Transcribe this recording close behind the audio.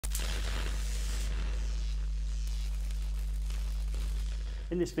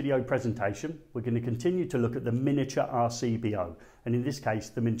In this video presentation, we're going to continue to look at the miniature RCBO, and in this case,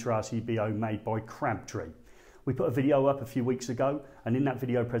 the miniature RCBO made by Crabtree. We put a video up a few weeks ago, and in that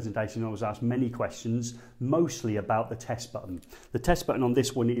video presentation I was asked many questions, mostly about the test button. The test button on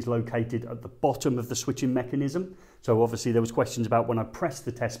this one is located at the bottom of the switching mechanism. So obviously there was questions about when I press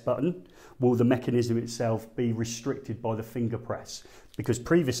the test button, will the mechanism itself be restricted by the finger press? Because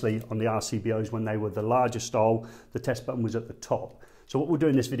previously on the RCBOs, when they were the larger style, the test button was at the top. So what we'll do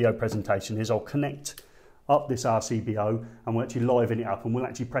in this video presentation is I'll connect up this RCBO and we'll actually liven it up and we'll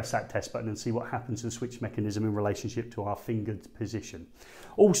actually press that test button and see what happens to the switch mechanism in relationship to our fingered position.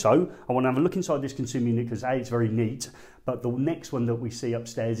 Also, I want to have a look inside this consumer unit because A, it's very neat, but the next one that we see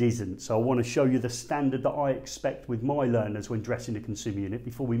upstairs isn't. So I want to show you the standard that I expect with my learners when dressing a consumer unit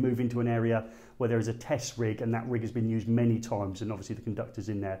before we move into an area where there is a test rig and that rig has been used many times, and obviously the conductors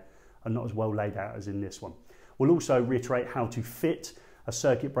in there are not as well laid out as in this one. We'll also reiterate how to fit a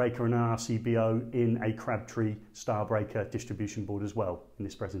circuit breaker and an RCBO in a Crabtree star breaker distribution board as well in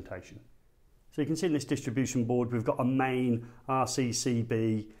this presentation. So you can see in this distribution board we've got a main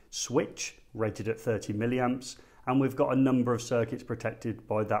RCCB switch rated at 30 milliamps, and we've got a number of circuits protected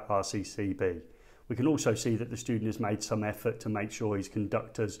by that RCCB. We can also see that the student has made some effort to make sure his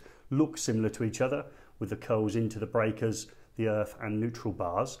conductors look similar to each other with the curls into the breakers, the earth and neutral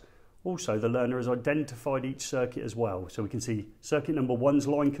bars. Also, the learner has identified each circuit as well. So we can see circuit number 1's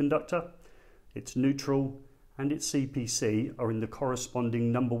line conductor, its neutral and its CPC are in the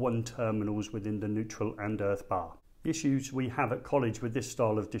corresponding number 1 terminals within the neutral and earth bar. The issues we have at college with this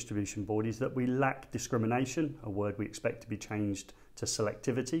style of distribution board is that we lack discrimination, a word we expect to be changed to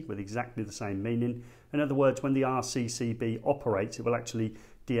selectivity with exactly the same meaning. In other words, when the RCCB operates, it will actually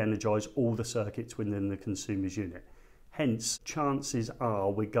de-energise all the circuits within the consumer's unit. Hence, chances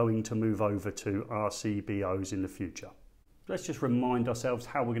are we're going to move over to RCBOs in the future. Let's just remind ourselves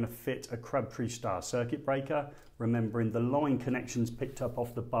how we're going to fit a Crabtree star circuit breaker, remembering the line connections picked up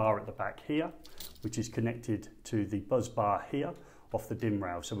off the bar at the back here, which is connected to the buzz bar here off the DIN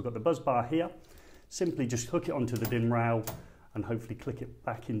rail. So we've got the buzz bar here, simply just hook it onto the DIN rail and hopefully click it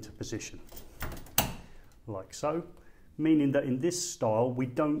back into position, like so. Meaning that in this style we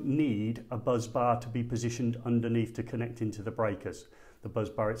don't need a buzz bar to be positioned underneath to connect into the breakers. The buzz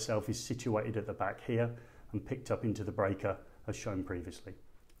bar itself is situated at the back here and picked up into the breaker as shown previously.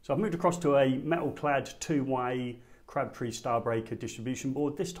 So I've moved across to a metal clad two-way Crabtree star breaker distribution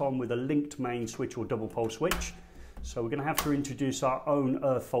board, this time with a linked main switch or double pole switch. So we're going to have to introduce our own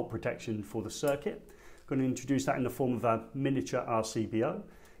earth fault protection for the circuit. We're going to introduce that in the form of a miniature RCBO,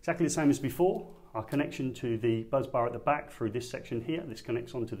 exactly the same as before. Our connection to the buzz bar at the back through this section here, this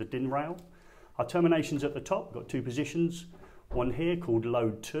connects onto the DIN rail. Our terminations at the top, we've got 2 positions, one here called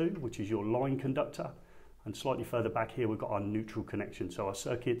load 2, which is your line conductor, and slightly further back here we've got our neutral connection. So our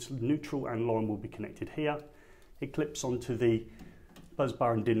circuit's neutral and line will be connected here. It clips onto the buzz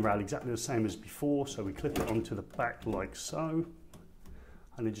bar and DIN rail exactly the same as before, so we clip it onto the back like so,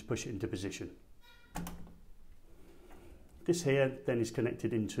 and then just push it into position. This here then is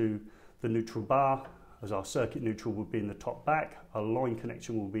connected into the neutral bar, as our circuit neutral will be in the top back, our line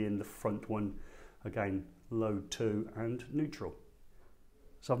connection will be in the front one, again load 2 and neutral.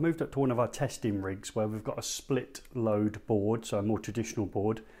 So I've moved up to one of our testing rigs where we've got a split load board, so a more traditional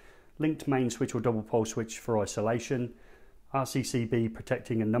board, linked main switch or double pole switch for isolation, RCCB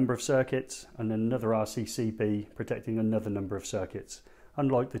protecting a number of circuits and another RCCB protecting another number of circuits,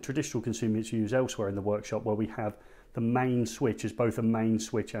 unlike the traditional consumer units used elsewhere in the workshop where we have the main switch as both a main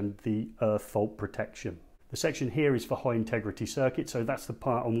switch and the earth fault protection. The section here is for high integrity circuits, so that's the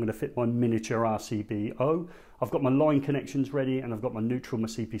part I'm going to fit my miniature RCBO. I've got my line connections ready and I've got my neutral, my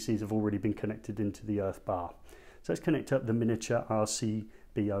CPCs have already been connected into the earth bar. So let's connect up the miniature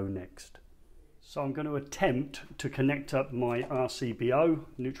RCBO next. So I'm going to attempt to connect up my RCBO,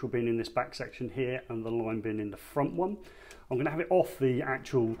 neutral being in this back section here and the line being in the front one. I'm going to have it off the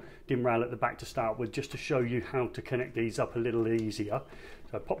actual DIN rail at the back to start with, just to show you how to connect these up a little easier.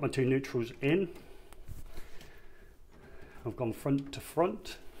 So I pop my 2 neutrals in. I've gone front to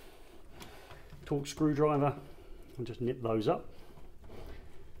front. Torque screwdriver, and just nip those up,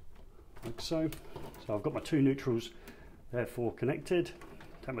 like so. So I've got my 2 neutrals therefore connected.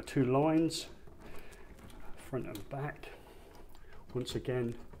 Take my 2 lines, front and back. Once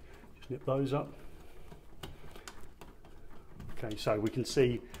again, just nip those up. Okay, so we can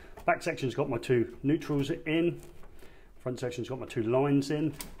see back section's got my 2 neutrals in, front section's got my 2 lines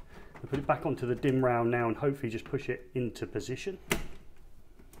in. I'll put it back onto the DIN rail now and hopefully just push it into position,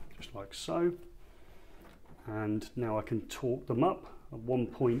 just like so. And now I can torque them up at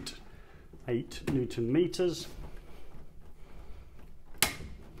 1.8 Newton meters.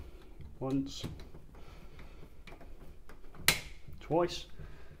 once, twice.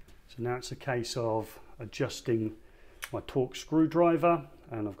 So now it's a case of adjusting my torque screwdriver,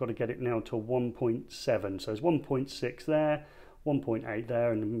 and I've got to get it now to 1.7. So there's 1.6 there, 1.8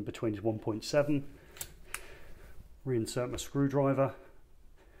 there, and in between is 1.7. Reinsert my screwdriver,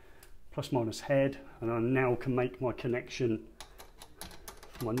 plus minus head, and I now can make my connection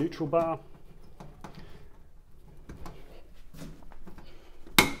for my neutral bar.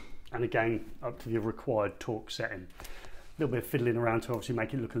 And again, up to the required torque setting. A little bit of fiddling around to obviously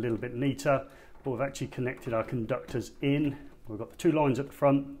make it look a little bit neater, but we've actually connected our conductors in. We've got the two lines at the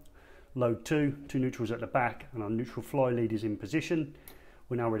front, load two neutrals at the back, and our neutral fly lead is in position.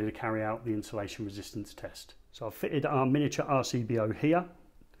 We're now ready to carry out the insulation resistance test. So I've fitted our miniature RCBO here.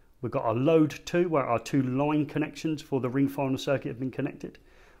 We've got our load 2 where our two line connections for the ring final circuit have been connected.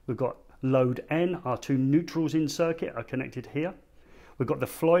 We've got load N, our two neutrals in circuit are connected here. We've got the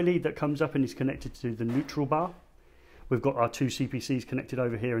fly lead that comes up and is connected to the neutral bar. We've got our two CPCs connected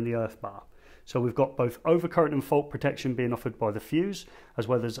over here in the earth bar. So we've got both overcurrent and fault protection being offered by the fuse, as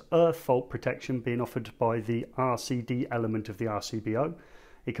well as earth fault protection being offered by the RCD element of the RCBO.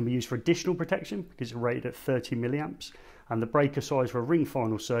 It can be used for additional protection because it's rated at 30 milliamps, and the breaker size for a ring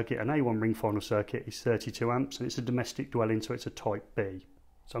final circuit, an A1 ring final circuit, is 32 amps, and it's a domestic dwelling, so it's a type B.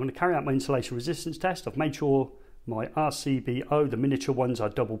 So I'm going to carry out my insulation resistance test. I've made sure my RCBO, the miniature ones, are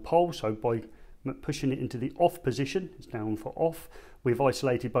double pole, so by pushing it into the off position, it's down for off, we've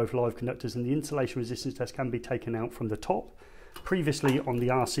isolated both live conductors, and the insulation resistance test can be taken out from the top. Previously on the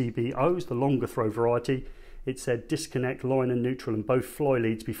RCBOs, the longer throw variety, it said disconnect line and neutral and both fly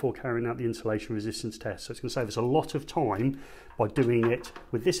leads before carrying out the insulation resistance test. So it's going to save us a lot of time by doing it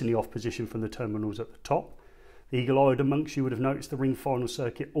with this in the off position from the terminals at the top. The eagle-eyed amongst you would have noticed the ring final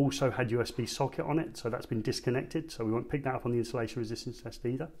circuit also had USB socket on it, so that's been disconnected, so we won't pick that up on the insulation resistance test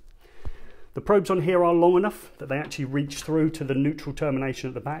either. The probes on here are long enough that they actually reach through to the neutral termination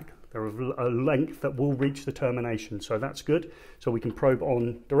at the back. They're of a length that will reach the termination, so that's good. So we can probe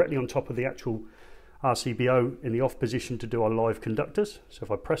on directly on top of the actual RCBO in the off position to do our live conductors. So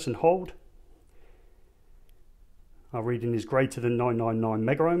if I press and hold, our reading is greater than 999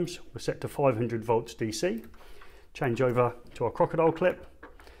 megaohms. We're set to 500 volts DC. Change over to our crocodile clip.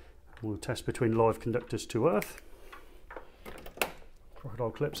 We'll test between live conductors to earth.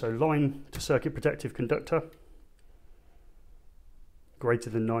 Crocodile clip, so line to circuit protective conductor, greater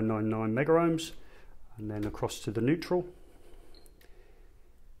than 999 megaohms, and then across to the neutral,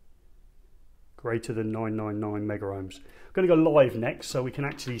 greater than 999 megaohms. I'm going to go live next so we can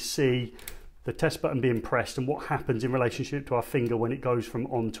actually see the test button being pressed and what happens in relationship to our finger when it goes from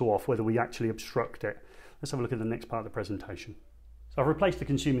on to off, whether we actually obstruct it. Let's have a look at the next part of the presentation. So I've replaced the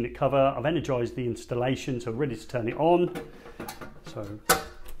consumer unit cover, I've energised the installation, so ready to turn it on. So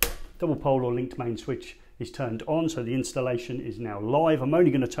double pole or linked main switch is turned on, so the installation is now live. I'm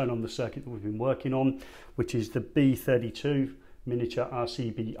only going to turn on the circuit that we've been working on, which is the B32 miniature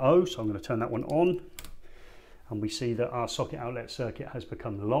RCBO, so I'm going to turn that one on, and we see that our socket outlet circuit has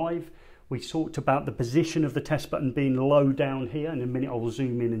become live. We talked about the position of the test button being low down here. In a minute I will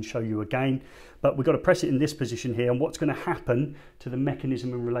zoom in and show you again, but we've got to press it in this position here, and what's going to happen to the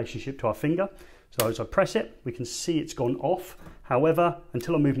mechanism in relationship to our finger. So as I press it, we can see it's gone off. However,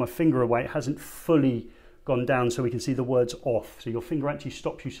 until I move my finger away, it hasn't fully gone down, so we can see the words off. So your finger actually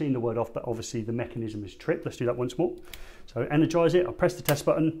stops you seeing the word off, but obviously the mechanism is tripped. Let's do that once more. So energize it, I press the test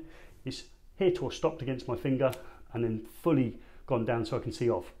button, it's hit or stopped against my finger, and then fully gone down so I can see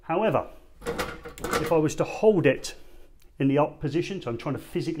off. However, if I was to hold it in the up position, so I'm trying to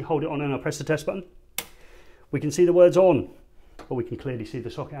physically hold it on and I press the test button, we can see the words on, but we can clearly see the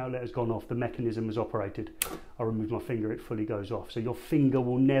socket outlet has gone off, the mechanism has operated. I remove my finger, it fully goes off. So your finger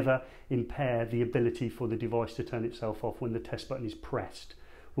will never impair the ability for the device to turn itself off when the test button is pressed.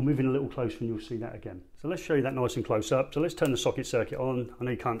 We'll move in a little closer and you'll see that again. So let's show you that nice and close up. So let's turn the socket circuit on. I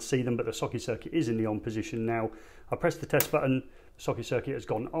know you can't see them, but the socket circuit is in the on position now. I press the test button, the socket circuit has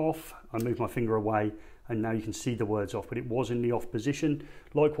gone off. I move my finger away and now you can see the words off, but it was in the off position.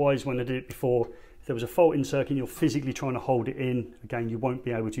 Likewise, when I did it before, if there was a fault in circuit and you're physically trying to hold it in, again, you won't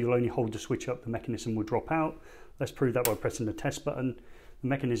be able to. You'll only hold the switch up, the mechanism will drop out. Let's prove that by pressing the test button. The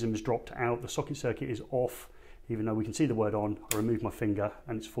mechanism has dropped out, the socket circuit is off. Even though we can see the word on, I remove my finger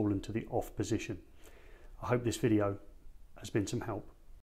and it's fallen to the off position. I hope this video has been some help.